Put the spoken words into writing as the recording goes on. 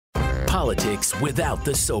Politics without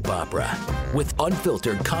the soap opera, with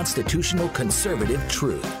unfiltered constitutional conservative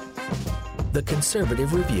truth. The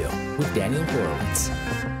Conservative Review with Daniel Horowitz.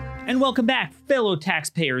 And welcome back, fellow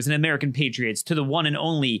taxpayers and American patriots, to the one and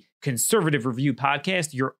only Conservative Review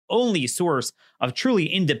podcast, your only source of truly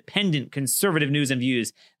independent conservative news and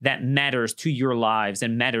views that matters to your lives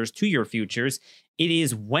and matters to your futures. It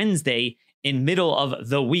is Wednesday in middle of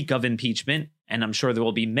the week of impeachment, and I'm sure there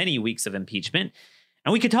will be many weeks of impeachment.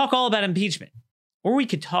 And we could talk all about impeachment, or we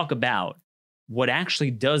could talk about what actually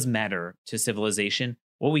does matter to civilization,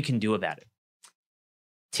 what we can do about it.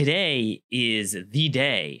 Today is the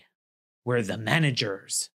day where the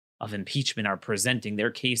managers of impeachment are presenting their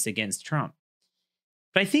case against Trump.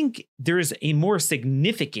 But I think there's a more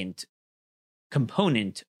significant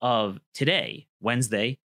component of today,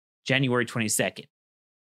 Wednesday, January 22nd.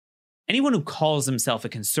 Anyone who calls himself a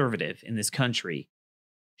conservative in this country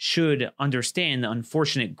should understand the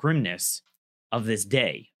unfortunate grimness of this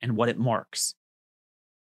day and what it marks.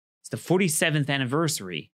 It's the 47th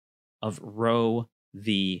anniversary of Roe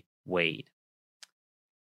v. Wade.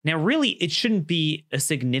 Now, really, it shouldn't be a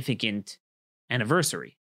significant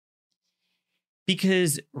anniversary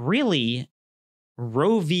because really,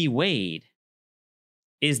 Roe v. Wade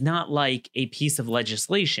is not like a piece of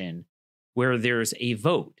legislation where there's a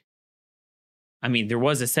vote. I mean, there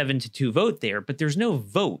was a 7-2 vote there, but there's no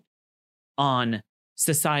vote on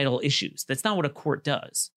societal issues. That's not what a court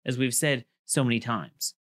does, as we've said so many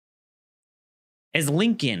times. As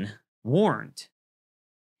Lincoln warned,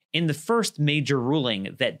 in the first major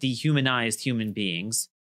ruling that dehumanized human beings,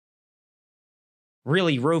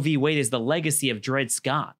 really, Roe v. Wade is the legacy of Dred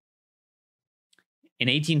Scott. In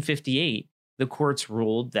 1858, the courts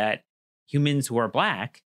ruled that humans who are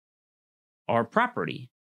black are property,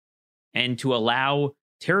 and to allow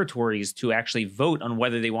territories to actually vote on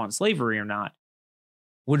whether they want slavery or not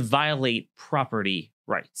would violate property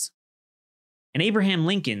rights. And Abraham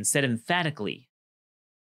Lincoln said emphatically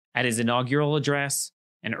at his inaugural address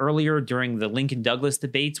and earlier during the Lincoln-Douglas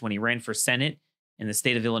debates when he ran for Senate in the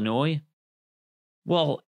state of Illinois,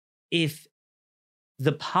 well, if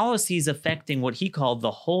the policies affecting what he called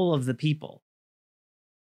the whole of the people,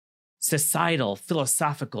 societal,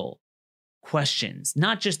 philosophical questions,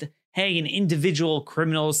 not just hey, an individual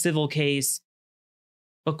criminal civil case,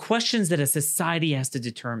 but questions that a society has to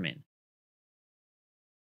determine.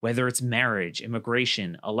 Whether it's marriage,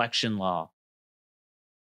 immigration, election law.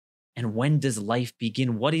 And when does life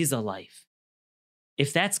begin? What is a life?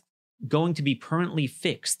 If that's going to be permanently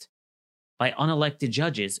fixed by unelected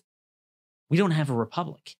judges, we don't have a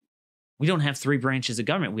republic. We don't have 3 branches of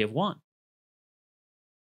government. We have 1.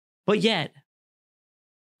 But yet,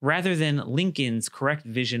 rather than Lincoln's correct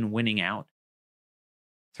vision winning out,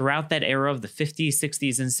 throughout that era of the 50s,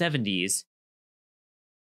 60s, and 70s,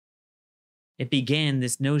 it began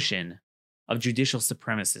this notion of judicial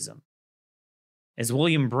supremacism. As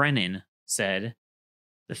William Brennan said,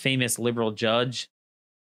 the famous liberal judge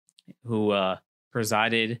who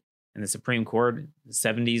presided in the Supreme Court in the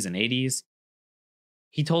 70s and 80s,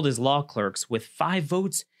 he told his law clerks, with 5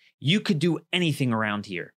 votes, you could do anything around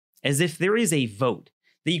here, as if there is a vote.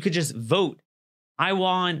 That you could just vote. I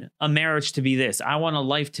want a marriage to be this. I want a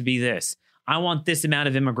life to be this. I want this amount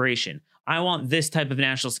of immigration. I want this type of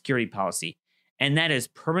national security policy. And that is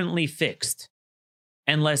permanently fixed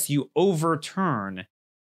unless you overturn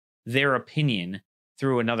their opinion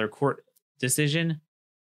through another court decision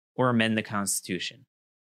or amend the Constitution.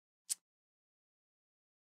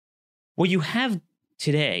 What you have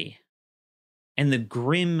today and the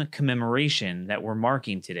grim commemoration that we're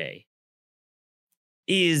marking today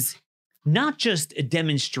is not just a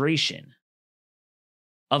demonstration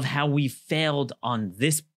of how we failed on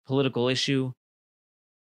this political issue.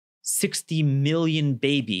 60 million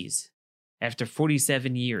babies after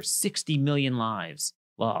 47 years, 60 million lives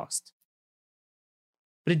lost.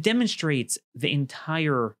 But it demonstrates the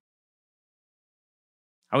entire,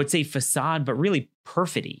 I would say facade, but really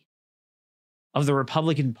perfidy of the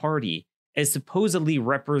Republican Party as supposedly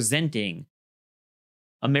representing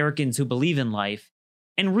Americans who believe in life,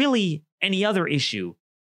 and really any other issue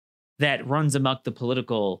that runs amok the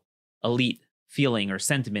political elite feeling or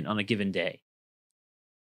sentiment on a given day.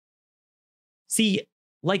 See,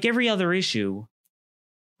 like every other issue,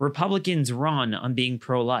 Republicans run on being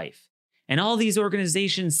pro-life. And all these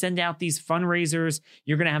organizations send out these fundraisers.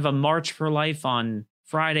 You're going to have a March for Life on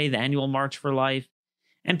Friday, the annual March for Life.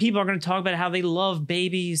 And people are going to talk about how they love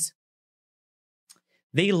babies.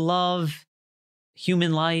 They love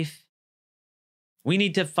human life. We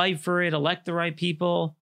need to fight for it, elect the right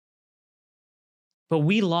people. But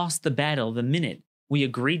we lost the battle the minute we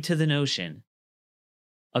agreed to the notion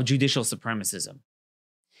of judicial supremacism.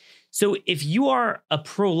 So if you are a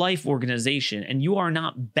pro-life organization and you are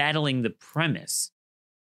not battling the premise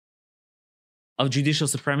of judicial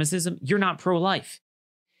supremacism, you're not pro-life,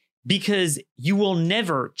 because you will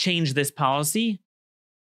never change this policy.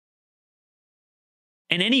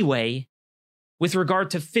 And anyway, with regard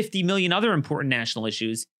to 50 million other important national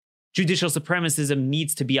issues, judicial supremacism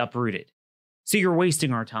needs to be uprooted. So you're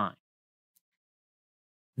wasting our time.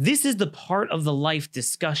 This is the part of the life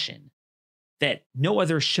discussion that no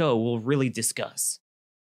other show will really discuss.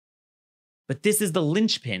 But this is the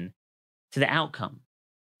linchpin to the outcome.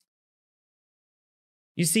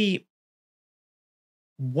 You see,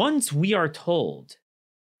 once we are told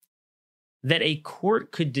that a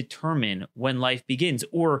court could determine when life begins,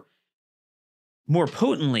 or more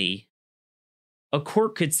potently, a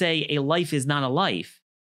court could say a life is not a life.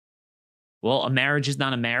 Well, a marriage is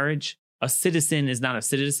not a marriage. A citizen is not a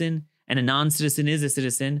citizen, and a non-citizen is a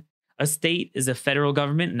citizen. A state is a federal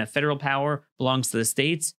government, and a federal power belongs to the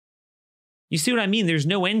states. You see what I mean? There's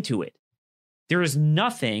no end to it. There is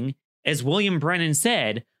nothing, as William Brennan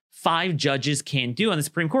said, 5 judges can't do on the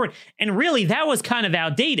Supreme Court. And really, that was kind of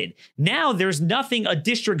outdated. Now there's nothing a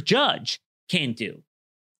district judge can't do.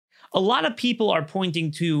 A lot of people are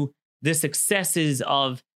pointing to the successes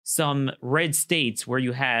of some red states where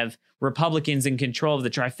you have Republicans in control of the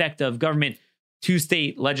trifecta of government, 2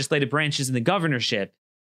 state legislative branches in the governorship,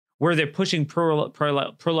 where they're pushing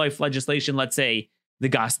pro-life legislation, let's say the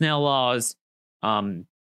Gosnell laws,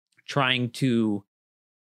 trying to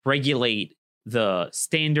regulate the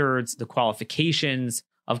standards, the qualifications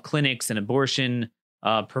of clinics and abortion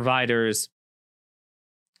providers,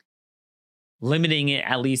 limiting it,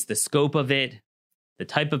 at least the scope of it, the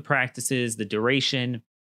type of practices, the duration,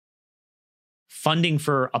 funding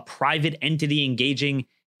for a private entity engaging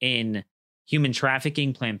in human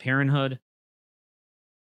trafficking, Planned Parenthood.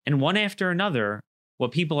 And one after another,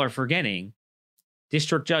 what people are forgetting,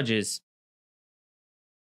 district judges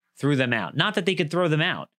threw them out. Not that they could throw them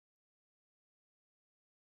out.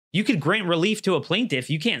 You could grant relief to a plaintiff.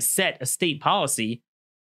 You can't set a state policy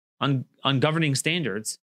on governing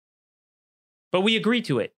standards. But we agree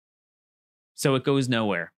to it. So it goes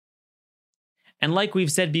nowhere. And like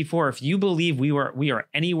we've said before, if you believe we are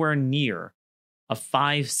anywhere near a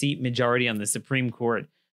 5-seat majority on the Supreme Court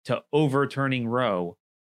to overturning Roe,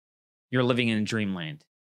 you're living in dreamland.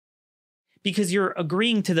 Because you're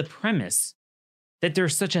agreeing to the premise that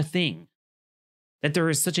there's such a thing, that there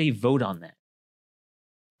is such a vote on that.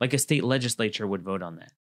 Like a state legislature would vote on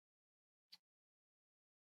that.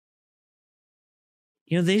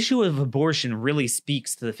 You know, the issue of abortion really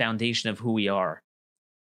speaks to the foundation of who we are.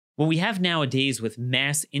 What we have nowadays with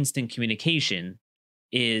mass instant communication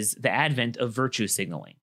is the advent of virtue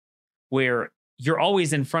signaling, where you're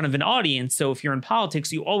always in front of an audience. So if you're in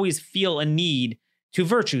politics, you always feel a need to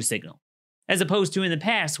virtue signal, as opposed to in the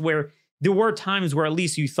past where there were times where at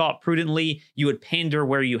least you thought prudently, you would pander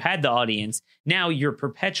where you had the audience. Now you're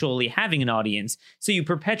perpetually having an audience, so you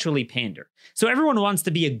perpetually pander. So everyone wants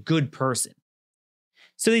to be a good person.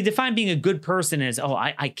 So they define being a good person as, oh,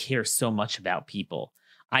 I care so much about people.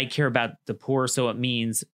 I care about the poor, so it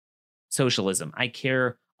means socialism. I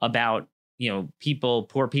care about, people,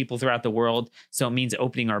 poor people throughout the world, so it means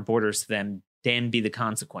opening our borders to them. Damned be the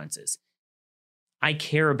consequences. I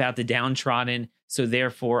care about the downtrodden, so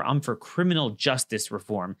therefore I'm for criminal justice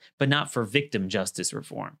reform, but not for victim justice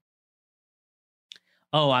reform.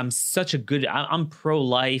 Oh, I'm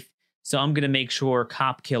pro-life, so I'm going to make sure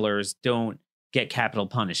cop killers don't get capital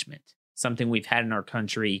punishment, something we've had in our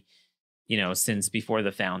country, since before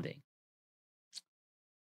the founding.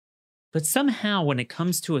 But somehow when it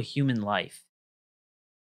comes to a human life,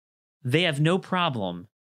 they have no problem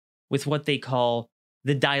with what they call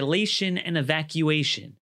the dilation and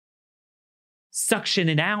evacuation. Suction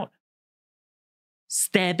it out,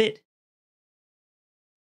 stab it,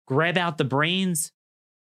 grab out the brains,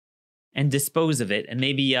 and dispose of it, and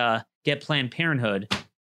maybe get Planned Parenthood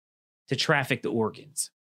to traffic the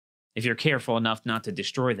organs, if you're careful enough not to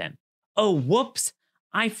destroy them. Oh, whoops,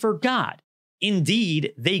 I forgot.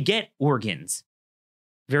 Indeed, they get organs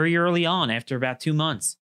very early on, after about 2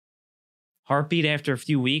 months. Heartbeat after a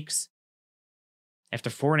few weeks. After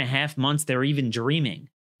 4.5 months, they're even dreaming.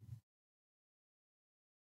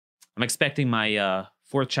 I'm expecting my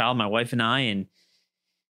 4th child, my wife and I, and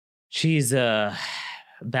she's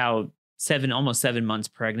about almost 7 months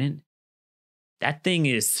pregnant. That thing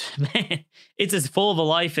is, man, it's as full of a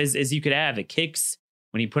life as you could have. It kicks.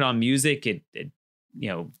 When you put on music, it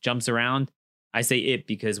jumps around. I say it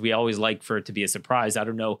because we always like for it to be a surprise. I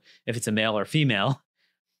don't know if it's a male or female.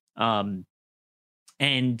 And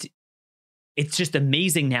it's just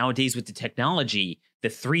amazing nowadays with the technology, the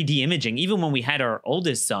 3D imaging. Even when we had our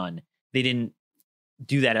oldest son, they didn't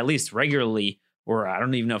do that at least regularly, or I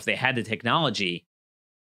don't even know if they had the technology.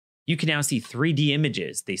 You can now see 3D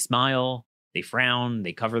images. They smile, they frown,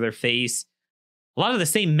 they cover their face. A lot of the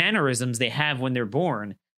same mannerisms they have when they're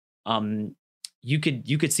born. You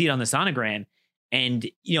could see it on the sonogram. And,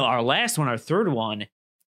 our last one, our third one,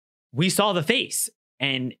 we saw the face,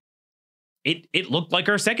 and it looked like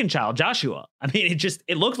our second child, Joshua. I mean,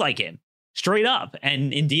 it looked like him straight up.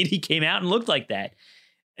 And indeed, he came out and looked like that.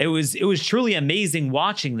 It was truly amazing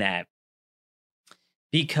watching that,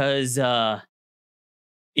 because,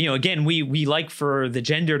 again, we like for the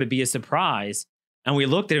gender to be a surprise. And we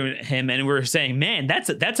looked at him and we were saying, man,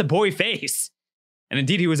 that's a boy face. And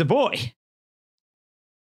indeed, he was a boy.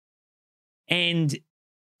 And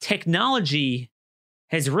technology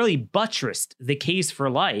has really buttressed the case for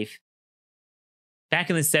life. Back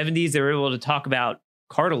in the 70s, they were able to talk about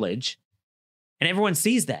cartilage, and everyone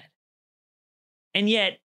sees that. And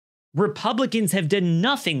yet, Republicans have done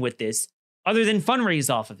nothing with this other than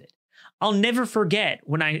fundraise off of it. I'll never forget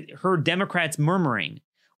when I heard Democrats murmuring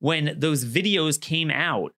when those videos came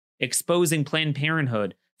out exposing Planned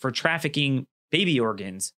Parenthood for trafficking baby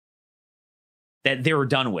organs, that they were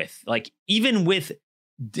done with. Like, even with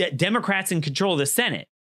Democrats in control of the Senate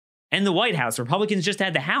and the White House, Republicans just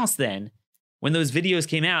had the House then. When those videos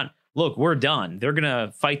came out, look, we're done. They're going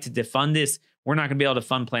to fight to defund this. We're not going to be able to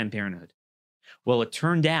fund Planned Parenthood. Well, it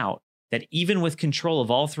turned out that even with control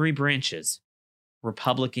of all three branches,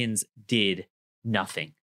 Republicans did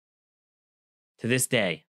nothing. To this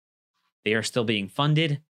day, they are still being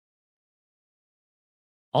funded.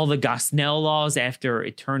 All the Gosnell laws, after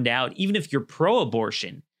it turned out, even if you're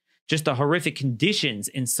pro-abortion, just the horrific conditions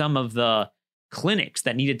in some of the clinics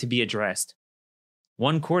that needed to be addressed.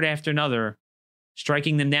 One court after another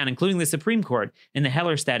striking them down, including the Supreme Court in the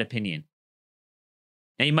Hellerstedt opinion.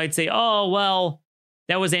 Now you might say, oh, well,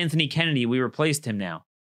 that was Anthony Kennedy. We replaced him now.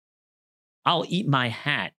 I'll eat my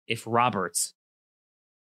hat if Roberts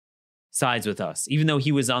sides with us, even though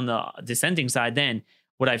he was on the dissenting side then.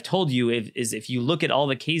 What I've told you is if you look at all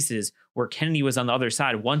the cases where Kennedy was on the other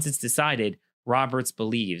side, once it's decided, Roberts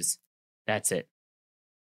believes that's it.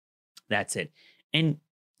 That's it. And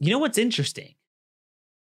you know what's interesting?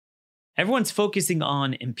 Everyone's focusing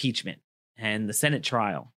on impeachment and the Senate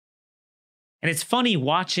trial. And it's funny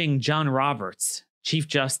watching John Roberts, Chief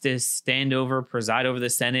Justice, preside over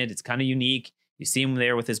the Senate. It's kind of unique. You see him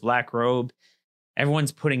there with his black robe.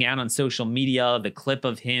 Everyone's putting out on social media the clip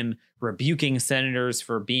of him rebuking senators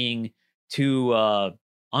for being too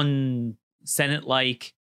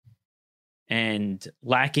un-Senate-like and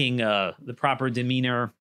lacking the proper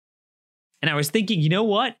demeanor. And I was thinking, you know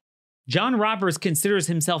what? John Roberts considers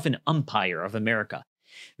himself an umpire of America.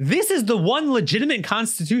 This is the one legitimate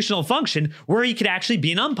constitutional function where he could actually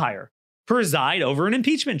be an umpire, preside over an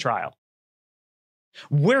impeachment trial.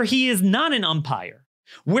 Where he is not an umpire,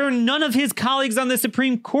 where none of his colleagues on the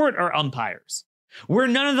Supreme Court are umpires, where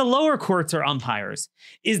none of the lower courts are umpires,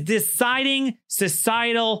 is deciding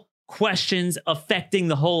societal questions affecting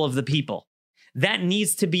the whole of the people. That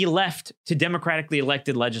needs to be left to democratically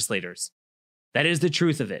elected legislators. That is the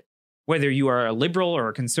truth of it. Whether you are a liberal or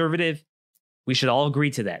a conservative, we should all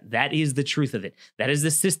agree to that. That is the truth of it. That is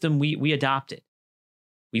the system we adopted.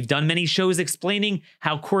 We've done many shows explaining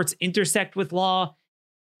how courts intersect with law,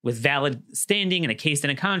 with valid standing in a case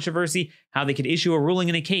and a controversy, how they could issue a ruling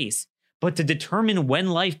in a case. But to determine when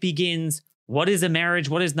life begins, what is a marriage,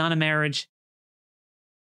 what is not a marriage,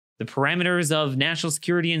 the parameters of national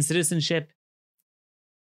security and citizenship,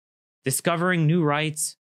 discovering new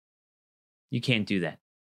rights, you can't do that.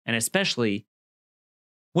 And especially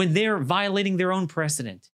when they're violating their own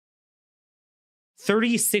precedent.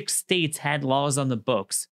 36 states had laws on the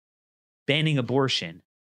books banning abortion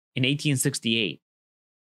in 1868.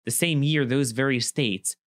 The same year, those very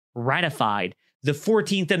states ratified the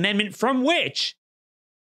 14th Amendment, from which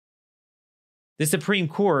the Supreme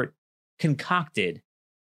Court concocted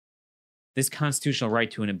this constitutional right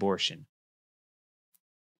to an abortion.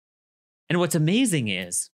 And what's amazing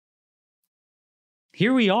is,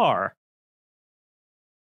 here we are,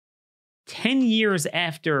 10 years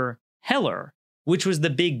after Heller, which was the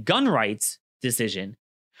big gun rights decision,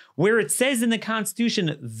 where it says in the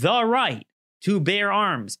Constitution, the right to bear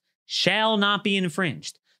arms shall not be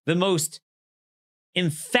infringed. The most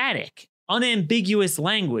emphatic, unambiguous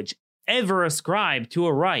language ever ascribed to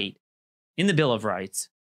a right in the Bill of Rights.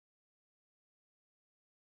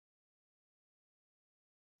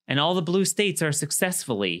 And all the blue states are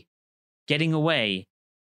successfully getting away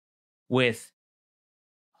with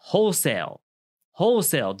wholesale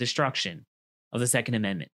destruction of the Second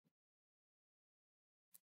Amendment.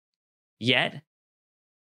 Yet,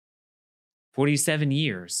 47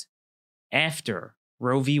 years after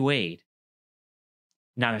Roe v. Wade,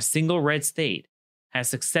 not a single red state has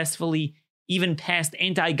successfully even passed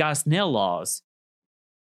anti-Gosnell laws,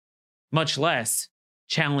 much less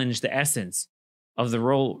challenged the essence of the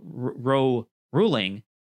Roe ruling.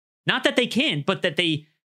 Not that they can't, but that they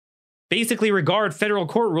basically regard federal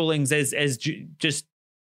court rulings as just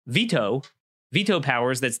veto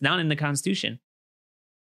powers that's not in the Constitution.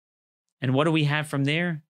 And what do we have from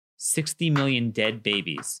there? 60 million dead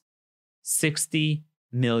babies. 60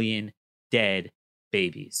 million dead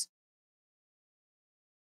babies.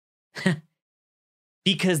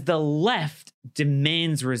 Because the left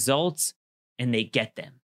demands results and they get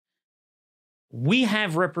them. We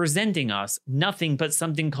have representing us nothing but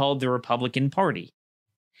something called the Republican Party.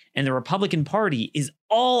 And the Republican Party is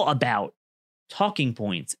all about talking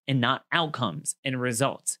points and not outcomes and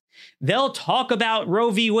results. They'll talk about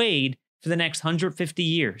Roe v. Wade for the next 150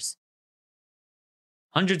 years.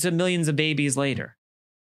 Hundreds of millions of babies later.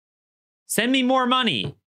 Send me more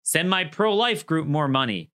money. Send my pro-life group more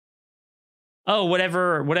money. Oh,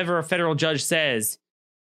 whatever a federal judge says.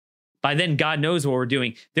 By then, God knows what we're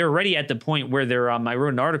doing. They're already at the point where they're, I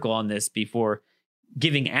wrote an article on this before,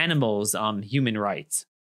 giving animals human rights.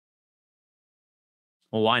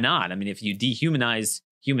 Well, why not? I mean, if you dehumanize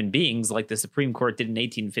human beings like the Supreme Court did in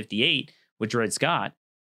 1858 with Dred Scott,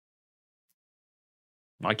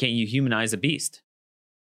 why can't you humanize a beast?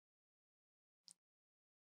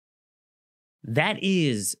 That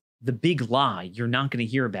is the big lie you're not going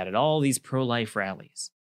to hear about at all these pro-life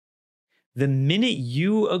rallies. The minute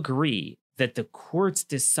you agree that the courts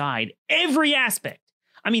decide every aspect,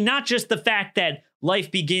 I mean, not just the fact that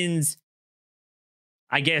life begins,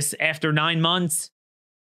 I guess, after 9 months,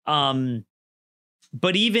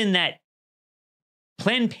 but even that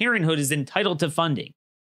Planned Parenthood is entitled to funding,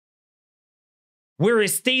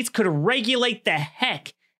 whereas states could regulate the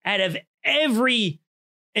heck out of every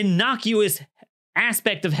innocuous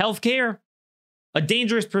aspect of healthcare, a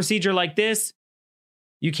dangerous procedure like this,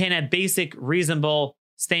 you can't have basic, reasonable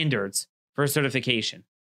standards for certification.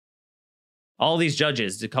 All these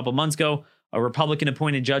judges, a couple months ago, a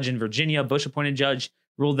Republican-appointed judge in Virginia, Bush-appointed judge,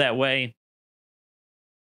 ruled that way.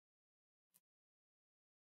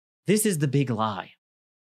 This is the big lie.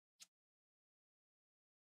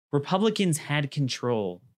 Republicans had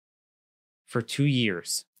control for 2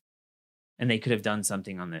 years, and they could have done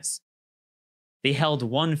something on this. They held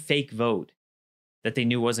one fake vote that they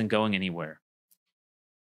knew wasn't going anywhere.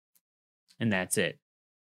 And that's it.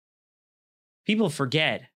 People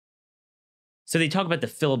forget. So they talk about the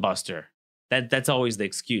filibuster. That's always the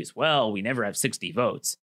excuse. Well, we never have 60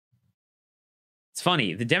 votes. It's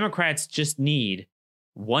funny. The Democrats just need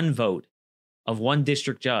one vote of one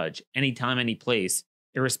district judge, anytime, any place,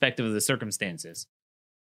 irrespective of the circumstances.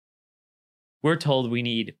 We're told we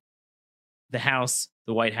need the House,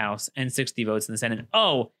 the White House, and 60 votes in the Senate.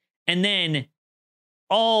 Oh, and then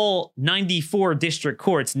all 94 district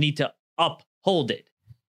courts need to uphold it.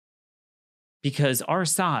 Because our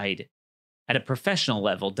side, at a professional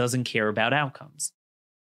level, doesn't care about outcomes.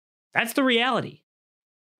 That's the reality.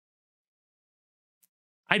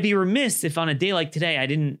 I'd be remiss if on a day like today, I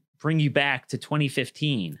didn't bring you back to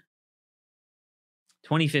 2015.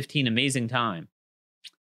 2015, amazing time.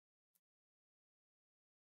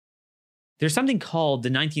 There's something called the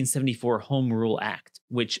 1974 Home Rule Act,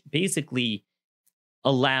 which basically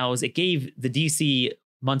it gave the DC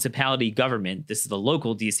municipality government, this is the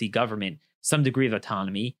local DC government, some degree of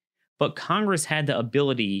autonomy, but Congress had the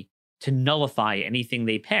ability to nullify anything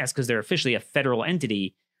they passed because they're officially a federal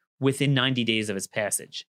entity within 90 days of its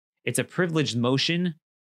passage. It's a privileged motion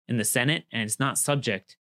in the Senate, and it's not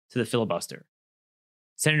subject to the filibuster.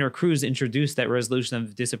 Senator Cruz introduced that resolution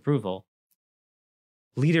of disapproval.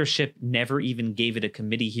 Leadership never even gave it a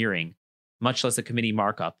committee hearing, much less a committee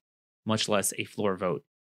markup, much less a floor vote.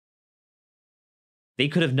 They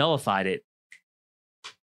could have nullified it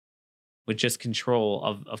with just control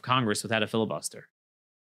of Congress without a filibuster.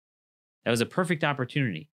 That was a perfect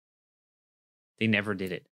opportunity. They never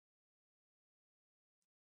did it.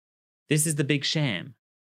 This is the big sham.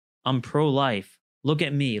 I'm pro-life. Look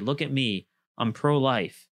at me. Look at me. I'm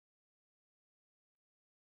pro-life.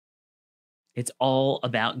 It's all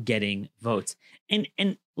about getting votes. And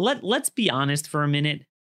let's be honest for a minute.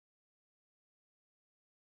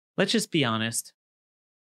 Let's just be honest.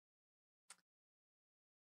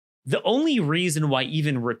 The only reason why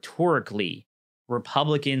even rhetorically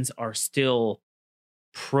Republicans are still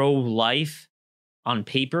pro-life on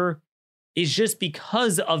paper is just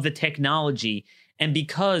because of the technology And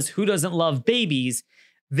because who doesn't love babies,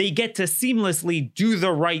 they get to seamlessly do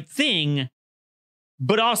the right thing,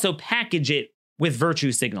 but also package it with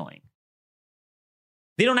virtue signaling.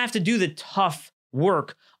 They don't have to do the tough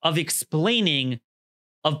work of explaining,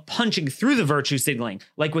 of punching through the virtue signaling,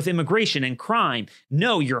 like with immigration and crime.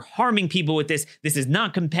 No, you're harming people with this. This is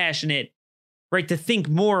not compassionate, right? To think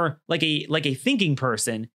more like a thinking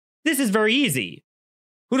person. This is very easy.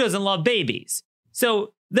 Who doesn't love babies?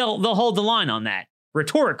 So they'll hold the line on that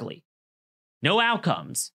rhetorically. No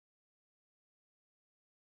outcomes.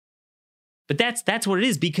 But that's what it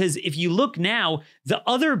is, because if you look now, the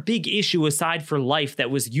other big issue aside for life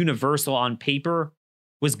that was universal on paper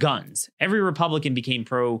was guns. Every Republican became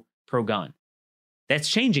pro-gun. That's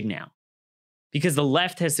changing now because the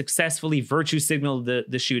left has successfully virtue signaled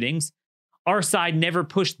the shootings. Our side never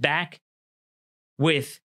pushed back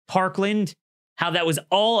with Parkland, how that was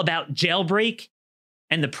all about jailbreak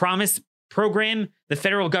and the Promise program, the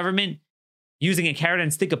federal government using a carrot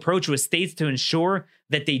and stick approach with states to ensure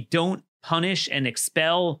that they don't punish and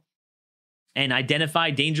expel and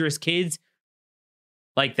identify dangerous kids,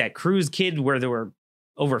 like that Cruz kid where there were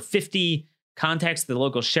over 50 contacts to the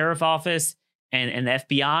local sheriff office and the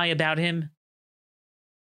FBI about him.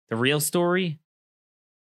 The real story.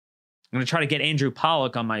 I'm going to try to get Andrew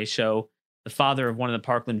Pollack on my show, the father of one of the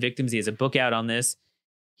Parkland victims. He has a book out on this.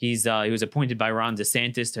 He was appointed by Ron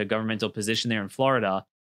DeSantis to a governmental position there in Florida.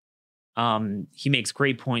 He makes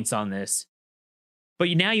great points on this. But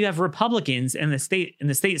now you have Republicans in the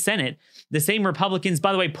state Senate, the same Republicans,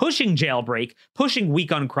 by the way, pushing jailbreak, pushing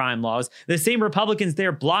weak on crime laws, the same Republicans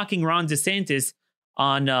there blocking Ron DeSantis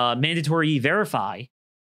on mandatory E-Verify.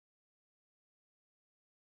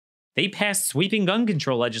 They passed sweeping gun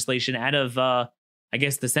control legislation out of, I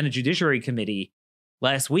guess, the Senate Judiciary Committee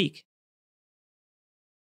last week.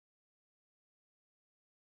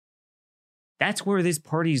 That's where this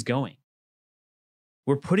party's going.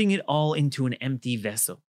 We're putting it all into an empty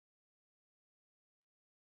vessel.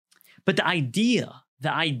 But the idea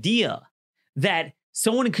that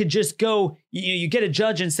someone could just go, you get a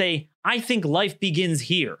judge and say, I think life begins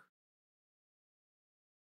here.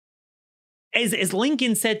 As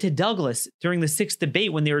Lincoln said to Douglas during the 6th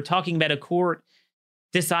debate when they were talking about a court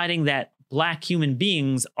deciding that black human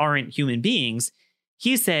beings aren't human beings,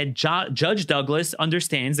 he said, Judge Douglas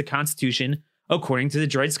understands the Constitution according to the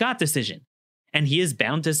Dred Scott decision, and he is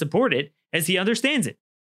bound to support it as he understands it.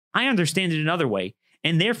 I understand it another way,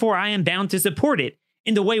 and therefore I am bound to support it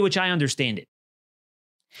in the way which I understand it.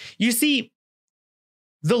 You see,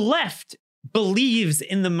 the left believes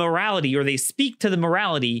in the morality, or they speak to the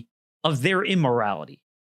morality of their immorality.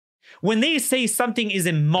 When they say something is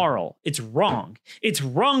immoral, it's wrong. It's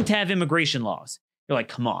wrong to have immigration laws. You're like,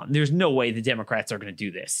 come on, there's no way the Democrats are going to do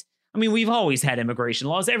this. I mean, we've always had immigration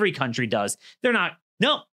laws. Every country does. They're not,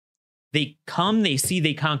 no. They come, they see,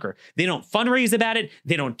 they conquer. They don't fundraise about it.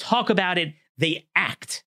 They don't talk about it. They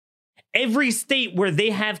act. Every state where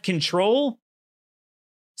they have control,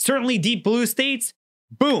 certainly deep blue states,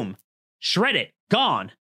 boom, shred it,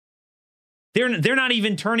 gone. They're not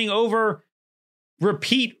even turning over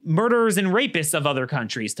repeat murderers and rapists of other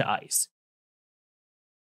countries to ICE.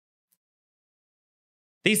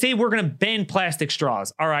 They say we're going to ban plastic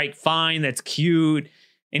straws. All right, fine, that's cute.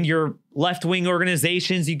 In your left-wing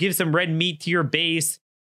organizations, you give some red meat to your base.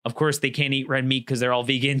 Of course, they can't eat red meat because they're all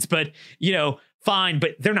vegans, but, fine,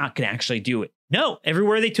 but they're not going to actually do it. No,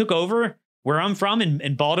 everywhere they took over, where I'm from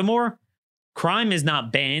in Baltimore, crime is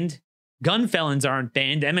not banned. Gun felons aren't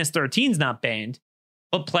banned. MS-13's not banned.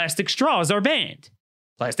 But plastic straws are banned.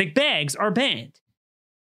 Plastic bags are banned.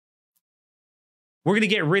 We're going to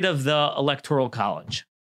get rid of the Electoral College.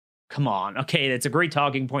 Come on. Okay, that's a great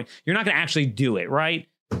talking point. You're not going to actually do it, right?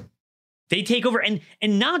 They take over, and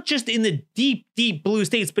not just in the deep, deep blue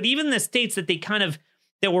states, but even the states that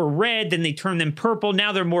that were red, then they turned them purple.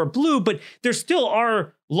 Now they're more blue, but there still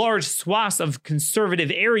are large swaths of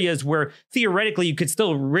conservative areas where theoretically you could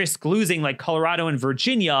still risk losing, like Colorado and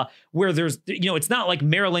Virginia, where there's, it's not like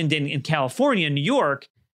Maryland and California and New York.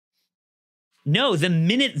 No, the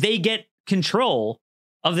minute they get control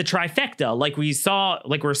of the trifecta, like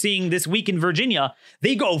we're seeing this week in Virginia,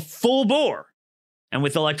 they go full bore. And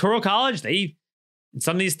with the Electoral College, in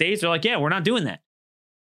some of these states, they're like, yeah, we're not doing that.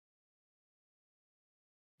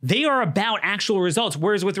 They are about actual results.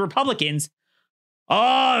 Whereas with Republicans,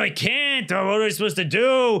 oh, they can't. Oh, what are we supposed to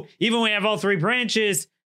do? Even when we have all three branches,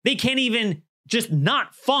 they can't even just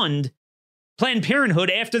not fund Planned Parenthood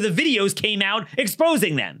after the videos came out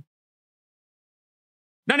exposing them.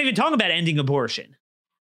 Not even talking about ending abortion.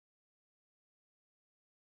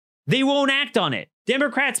 They won't act on it.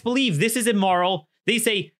 Democrats believe this is immoral. They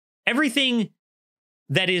say everything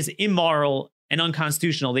that is immoral and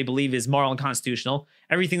unconstitutional, they believe is moral and constitutional.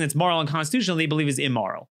 Everything that's moral and constitutional, they believe is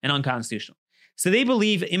immoral and unconstitutional. So they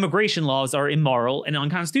believe immigration laws are immoral and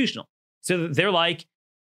unconstitutional. So they're like,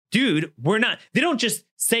 dude, we're not, they don't just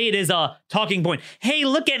say it as a talking point. Hey,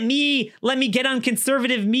 look at me. Let me get on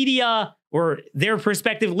conservative media or their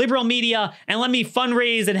perspective, liberal media, and let me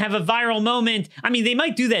fundraise and have a viral moment. I mean, they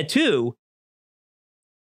might do that too,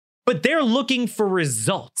 but they're looking for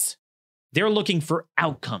results. They're looking for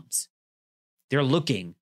outcomes. They're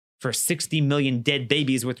looking for 60 million dead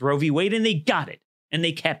babies with Roe v. Wade, and they got it, and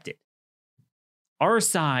they kept it. Our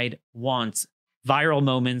side wants viral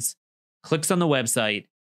moments, clicks on the website,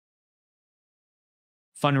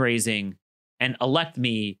 fundraising, and elect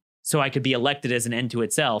me so I could be elected as an end to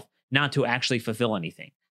itself, not to actually fulfill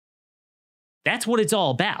anything. That's what it's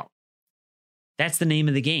all about. That's the name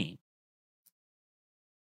of the game.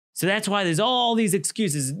 So that's why there's all these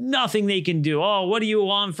excuses, nothing they can do. Oh, what do you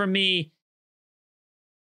want from me?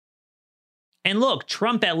 And look,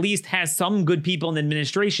 Trump at least has some good people in the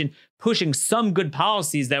administration pushing some good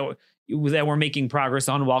policies that we're making progress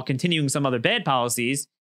on while continuing some other bad policies.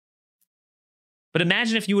 But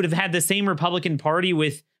imagine if you would have had the same Republican Party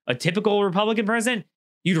with a typical Republican president,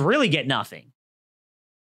 you'd really get nothing.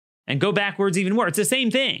 And go backwards even more. It's the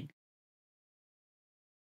same thing.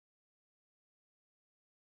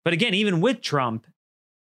 But again, even with Trump,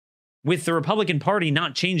 with the Republican Party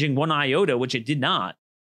not changing one iota, which it did not,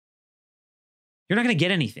 you're not going to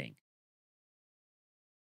get anything.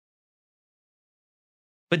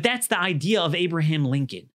 But that's the idea of Abraham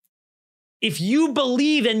Lincoln. If you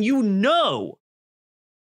believe and you know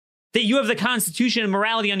that you have the Constitution and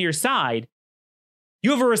morality on your side,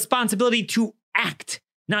 you have a responsibility to act,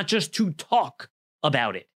 not just to talk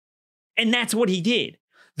about it. And that's what he did.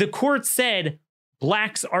 The court said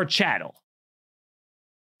blacks are chattel.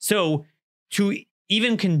 So to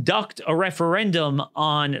even conduct a referendum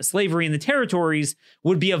on slavery in the territories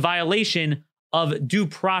would be a violation of due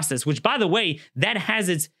process, which, by the way, that has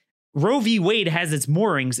its, Roe v. Wade has its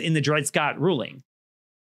moorings in the Dred Scott ruling.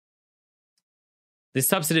 The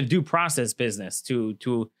substantive due process business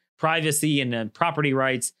to privacy and property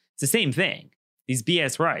rights, it's the same thing. These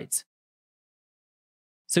BS rights.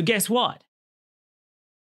 So guess what?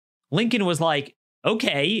 Lincoln was like,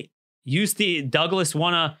 okay, Douglas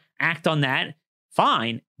want to act on that,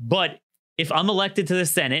 fine. But if I'm elected to the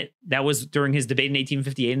Senate, that was during his debate in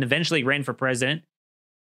 1858 and eventually ran for president,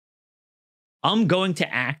 I'm going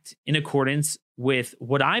to act in accordance with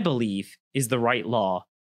what I believe is the right law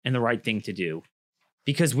and the right thing to do.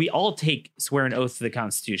 Because we all swear an oath to the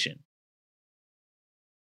Constitution.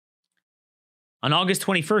 On August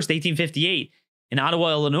 21st, 1858, in Ottawa,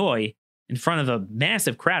 Illinois, in front of a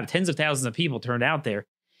massive crowd, tens of thousands of people turned out there,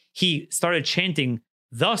 he started chanting,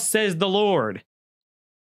 "Thus says the Lord,"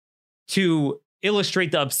 to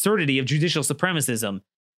illustrate the absurdity of judicial supremacism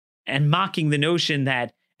and mocking the notion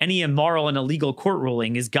that any immoral and illegal court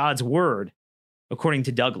ruling is God's word, according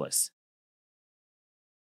to Douglas.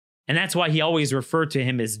 And that's why he always referred to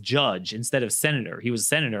him as judge instead of senator. He was a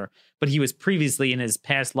senator, but he was previously in his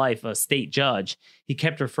past life a state judge. He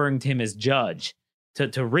kept referring to him as judge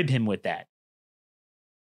to rib him with that.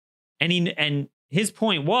 And his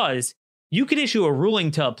point was, you could issue a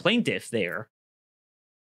ruling to a plaintiff there,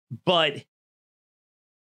 but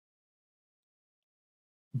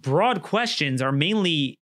broad questions are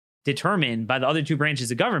mainly determined by the other two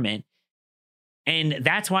branches of government. And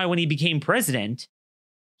that's why when he became president,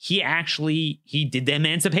 he did the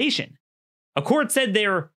emancipation. A court said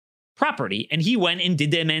they're property, and he went and did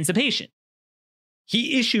the emancipation.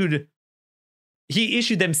 He issued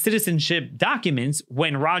them citizenship documents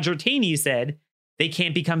when Roger Taney said they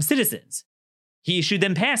can't become citizens. He issued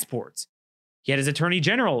them passports. He had his attorney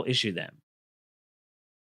general issue them.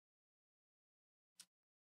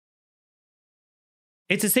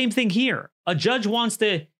 It's the same thing here. A judge wants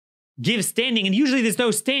to give standing, and usually there's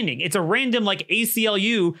no standing. It's a random, like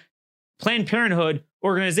ACLU, Planned Parenthood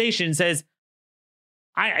organization says,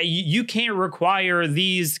 you can't require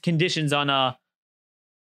these conditions on a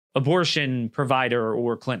abortion provider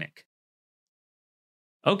or clinic.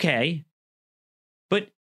 Okay, but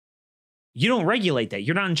you don't regulate that.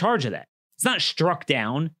 You're not in charge of that. It's not struck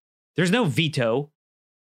down. There's no veto.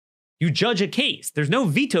 You judge a case. There's no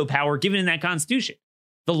veto power given in that Constitution.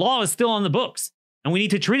 The law is still on the books. And we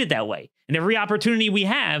need to treat it that way. And every opportunity we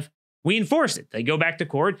have, we enforce it. They go back to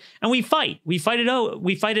court and we fight. We fight it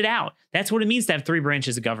out. That's what it means to have three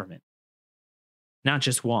branches of government, not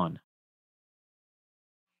just one.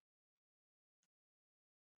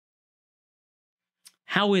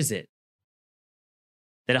 How is it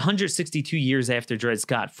that 162 years after Dred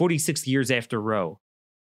Scott, 46 years after Roe,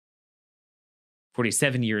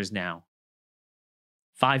 47 years now,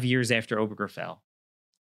 5 years after Obergefell,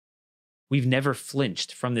 we've never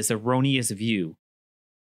flinched from this erroneous view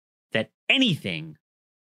that anything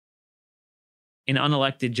an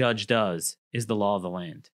unelected judge does is the law of the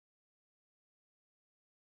land.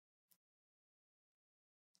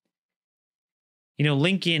 You know,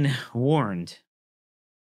 Lincoln warned.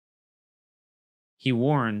 He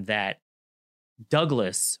warned that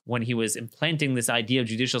Douglas, when he was implanting this idea of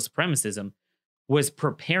judicial supremacism, was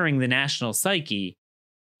preparing the national psyche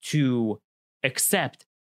to accept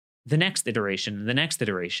the next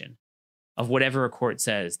iteration of whatever a court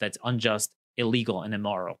says that's unjust, illegal, and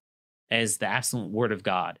immoral as the absolute word of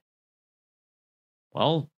God.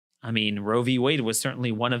 Well, I mean, Roe v. Wade was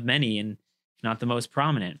certainly one of many, and if not the most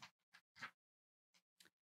prominent.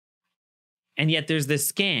 And yet there's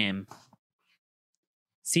this scam.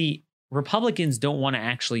 See, Republicans don't want to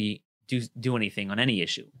actually do anything on any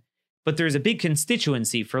issue, but there's a big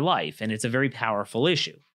constituency for life, and it's a very powerful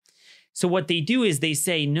issue. So what they do is they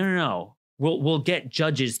say, no, we'll get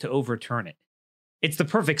judges to overturn it. It's the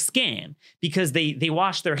perfect scam because they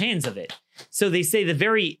wash their hands of it. So they say the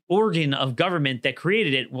very organ of government that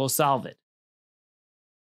created it will solve it.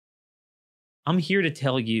 I'm here to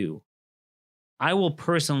tell you, I will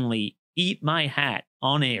personally eat my hat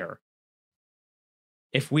on air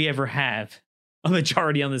if we ever have a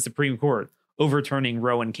majority on the Supreme Court overturning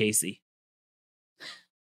Roe and Casey.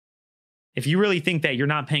 If you really think that, you're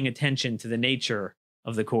not paying attention to the nature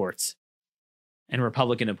of the courts and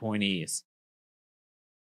Republican appointees.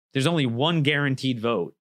 There's only one guaranteed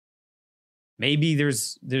vote. Maybe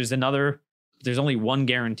there's only one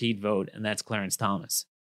guaranteed vote, and that's Clarence Thomas.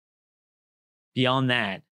 Beyond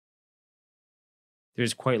that,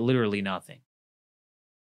 there's quite literally nothing.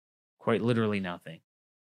 Quite literally nothing.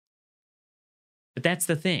 But that's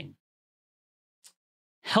the thing.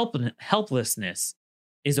 Helplessness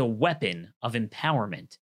is a weapon of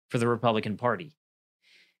empowerment for the Republican Party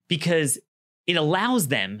because it allows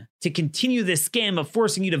them to continue this scam of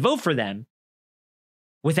forcing you to vote for them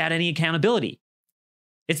without any accountability.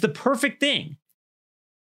 It's the perfect thing.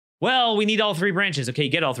 Well, we need all three branches. Okay,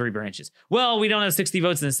 get all three branches. Well, we don't have 60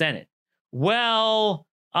 votes in the Senate. Well,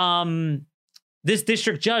 this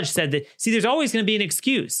district judge said that. See, there's always going to be an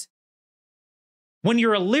excuse. When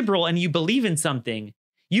you're a liberal and you believe in something,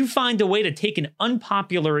 you find a way to take an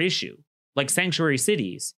unpopular issue, like sanctuary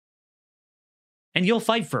cities, and you'll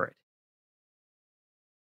fight for it.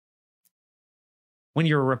 When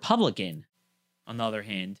you're a Republican, on the other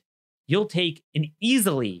hand, you'll take an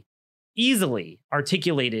easily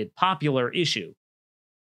articulated popular issue,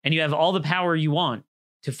 and you have all the power you want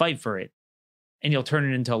to fight for it, and you'll turn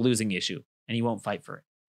it into a losing issue, and you won't fight for it.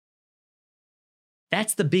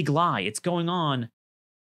 That's the big lie. It's going on.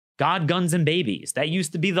 God, guns, and babies. That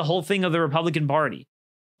used to be the whole thing of the Republican Party.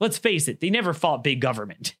 Let's face it, they never fought big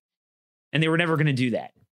government. And they were never going to do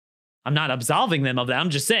that. I'm not absolving them of that. I'm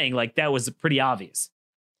just saying, like, that was pretty obvious.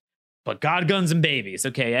 But God, guns, and babies.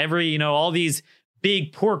 Okay, all these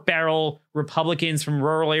big pork barrel Republicans from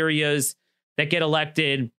rural areas that get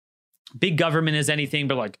elected, big government is anything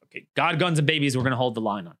but like, okay, God, guns, and babies, we're going to hold the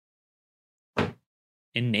line on.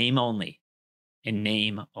 In name only. In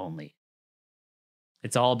name only.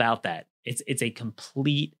 It's all about that. It's a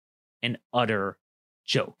complete and utter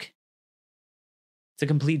joke. It's a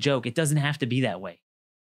complete joke. It doesn't have to be that way.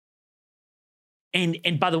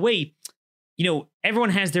 And by the way, everyone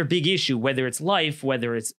has their big issue, whether it's life,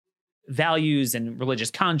 whether it's values and religious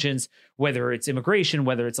conscience, whether it's immigration,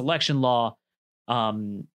 whether it's election law.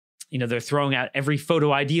 They're throwing out every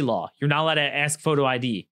photo ID law. You're not allowed to ask photo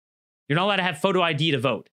ID. You're not allowed to have photo ID to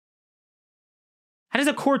vote. How does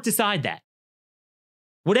a court decide that?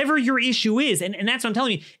 Whatever your issue is, and that's what I'm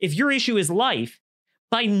telling you, if your issue is life,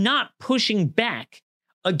 by not pushing back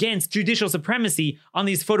against judicial supremacy on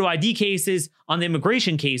these photo ID cases, on the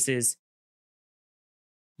immigration cases,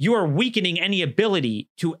 you are weakening any ability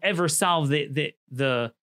to ever solve the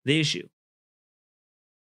issue.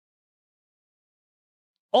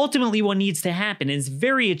 Ultimately, what needs to happen is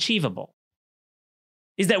very achievable,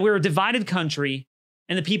 is that we're a divided country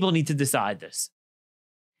and the people need to decide this.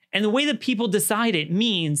 And the way that people decide it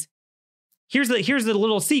means, here's the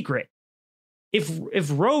little secret.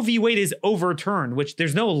 If Roe v. Wade is overturned, which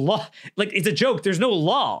there's no law, like it's a joke, there's no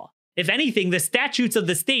law. If anything, the statutes of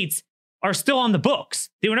the states are still on the books.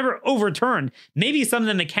 They were never overturned. Maybe some of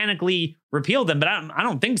them mechanically repealed them, but I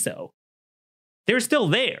don't think so. They're still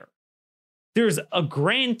there. There's a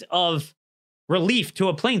grant of relief to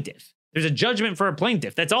a plaintiff. There's a judgment for a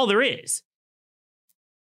plaintiff. That's all there is.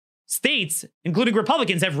 States, including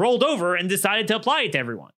Republicans, have rolled over and decided to apply it to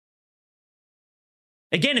everyone.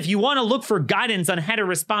 Again, if you want to look for guidance on how to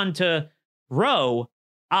respond to Roe,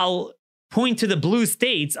 I'll point to the blue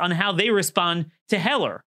states on how they respond to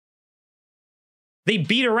Heller. They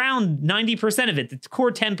beat around 90% of it. The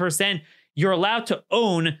core 10%, you're allowed to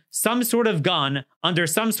own some sort of gun under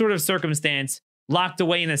some sort of circumstance locked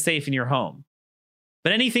away in a safe in your home.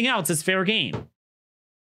 But anything else is fair game.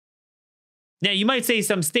 Now, you might say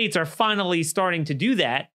some states are finally starting to do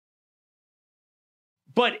that.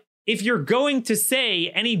 But if you're going to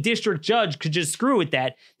say any district judge could just screw with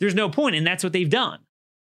that, there's no point, and that's what they've done.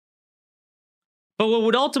 But what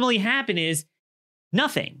would ultimately happen is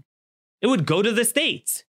nothing. It would go to the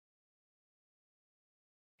states.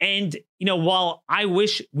 And, while I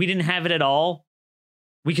wish we didn't have it at all,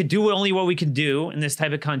 we could do only what we can do in this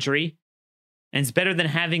type of country. And it's better than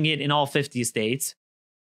having it in all 50 states.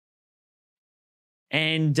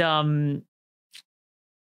 And,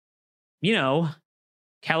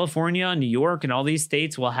 California, New York, and all these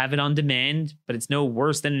states will have it on demand, but it's no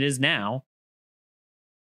worse than it is now.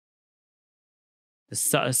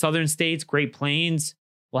 The southern states, Great Plains,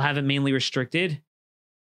 will have it mainly restricted.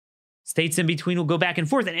 States in between will go back and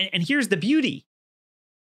forth. And here's the beauty.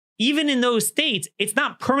 Even in those states, it's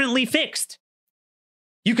not permanently fixed.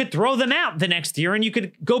 You could throw them out the next year and you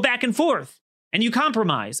could go back and forth and you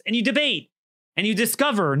compromise and you debate and you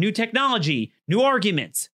discover new technology, new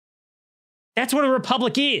arguments. That's what a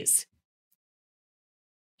republic is.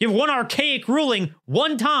 You have one archaic ruling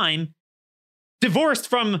one time, divorced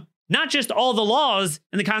from not just all the laws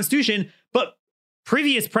in the Constitution, but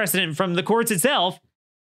previous precedent from the courts itself.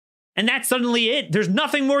 And that's suddenly it. There's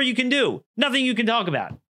nothing more you can do, nothing you can talk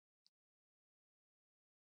about.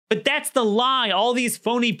 But that's the lie all these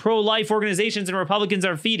phony pro-life organizations and Republicans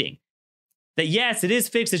are feeding. That yes, it is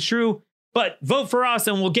fixed, it's true, but vote for us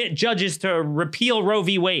and we'll get judges to repeal Roe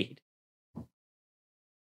v. Wade.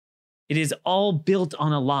 It is all built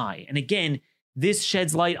on a lie. And again, this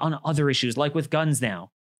sheds light on other issues, like with guns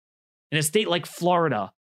now. In a state like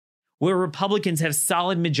Florida, where Republicans have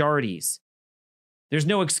solid majorities, there's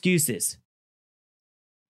no excuses.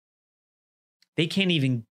 They can't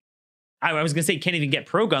even, I was going to say can't even get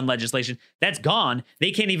pro-gun legislation. That's gone.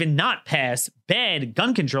 They can't even not pass bad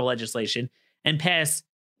gun control legislation and pass,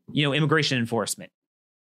 immigration enforcement.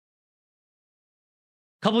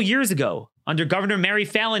 A couple years ago, under Governor Mary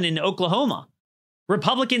Fallin in Oklahoma,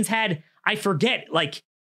 Republicans had, I forget,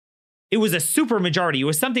 it was a super majority. It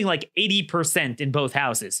was something like 80% in both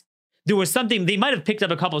houses. There was something, they might have picked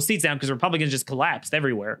up a couple of seats down because Republicans just collapsed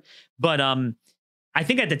everywhere. But I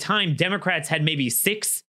think at the time, Democrats had maybe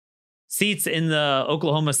 6 seats in the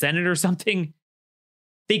Oklahoma Senate or something.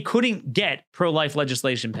 They couldn't get pro-life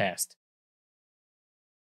legislation passed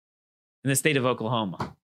in the state of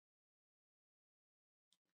Oklahoma.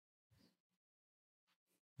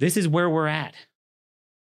 This is where we're at.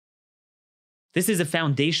 This is a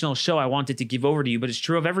foundational show I wanted to give over to you, but it's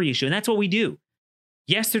true of every issue, and that's what we do.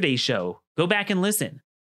 Yesterday's show, go back and listen.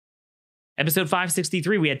 Episode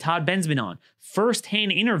 563, we had Todd Bensman on.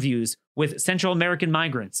 First-hand interviews with Central American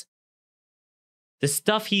migrants. The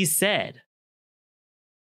stuff he said.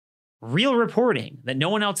 Real reporting that no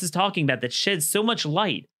one else is talking about that sheds so much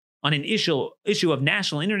light on an issue of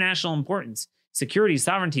national, international importance, security,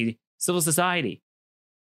 sovereignty, civil society.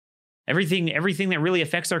 Everything that really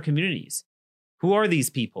affects our communities. Who are these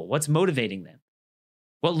people? What's motivating them?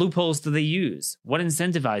 What loopholes do they use? What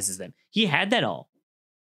incentivizes them? He had that all.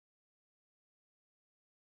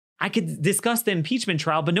 I could discuss the impeachment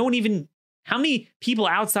trial, but how many people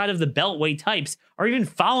outside of the Beltway types are even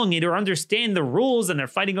following it or understand the rules and they're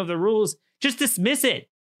fighting over the rules? Just dismiss it.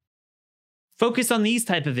 Focus on these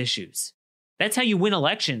type of issues. That's how you win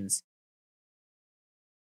elections.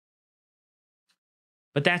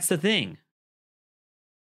 But that's the thing.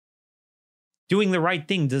 Doing the right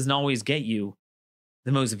thing doesn't always get you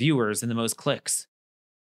the most viewers and the most clicks.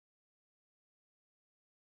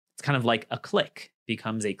 It's kind of like a click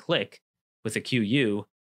becomes a click with a QU,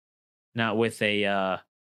 not with a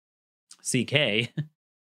CK,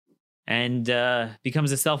 and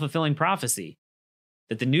becomes a self-fulfilling prophecy.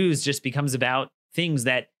 That the news just becomes about things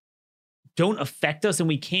that don't affect us and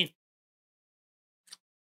we can't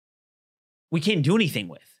do anything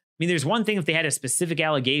with. I mean, there's one thing if they had a specific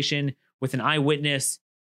allegation with an eyewitness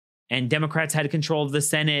and Democrats had control of the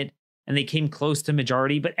Senate and they came close to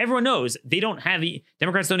majority, but everyone knows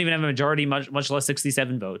Democrats don't even have a majority, much less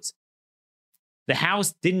 67 votes. The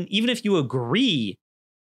House didn't, even if you agree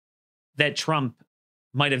that Trump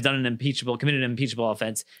might have committed an impeachable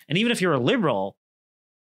offense, and even if you're a liberal,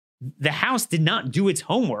 the House did not do its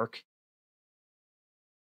homework.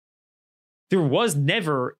 There was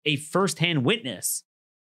never a firsthand witness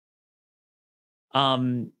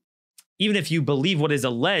even if you believe what is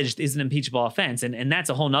alleged is an impeachable offense, and that's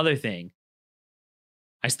a whole nother thing.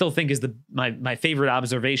 I still think is my favorite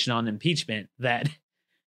observation on impeachment, that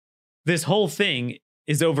this whole thing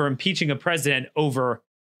is over impeaching a president over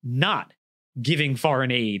not giving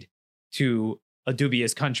foreign aid to a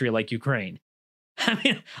dubious country like Ukraine. I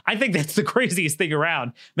mean, I think that's the craziest thing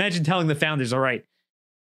around. Imagine telling the founders, all right,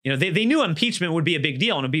 they knew impeachment would be a big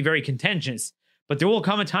deal and it'd be very contentious, but there will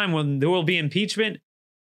come a time when there will be impeachment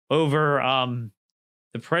over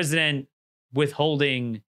the president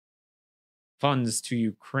withholding funds to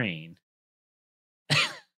Ukraine.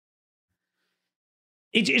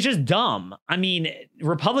 It's just dumb. I mean,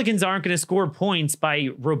 Republicans aren't going to score points by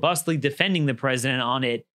robustly defending the president on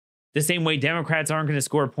it the same way Democrats aren't going to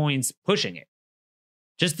score points pushing it.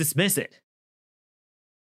 Just dismiss it.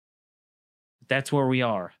 That's where we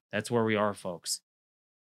are. That's where we are, folks.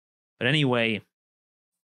 But anyway,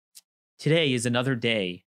 today is another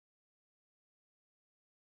day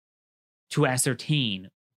to ascertain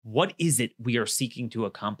what is it we are seeking to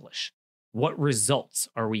accomplish? What results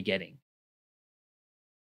are we getting?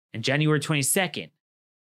 And January 22nd,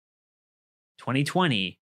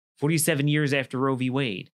 2020, 47 years after Roe v.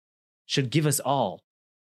 Wade, should give us all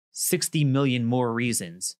 60 million more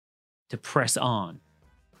reasons to press on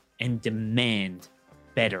and demand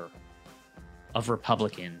better of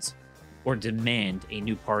Republicans, or demand a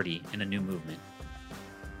new party and a new movement.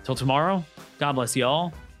 Till tomorrow, God bless you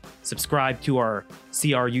all. Subscribe to our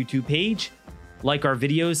CR YouTube page, like our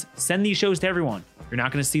videos, send these shows to everyone. You're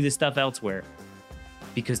not going to see this stuff elsewhere,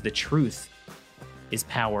 because the truth is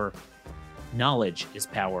power, knowledge is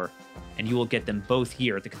power, and you will get them both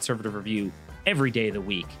here at the Conservative Review every day of the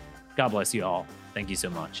week. God bless you all. Thank you so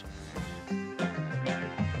much.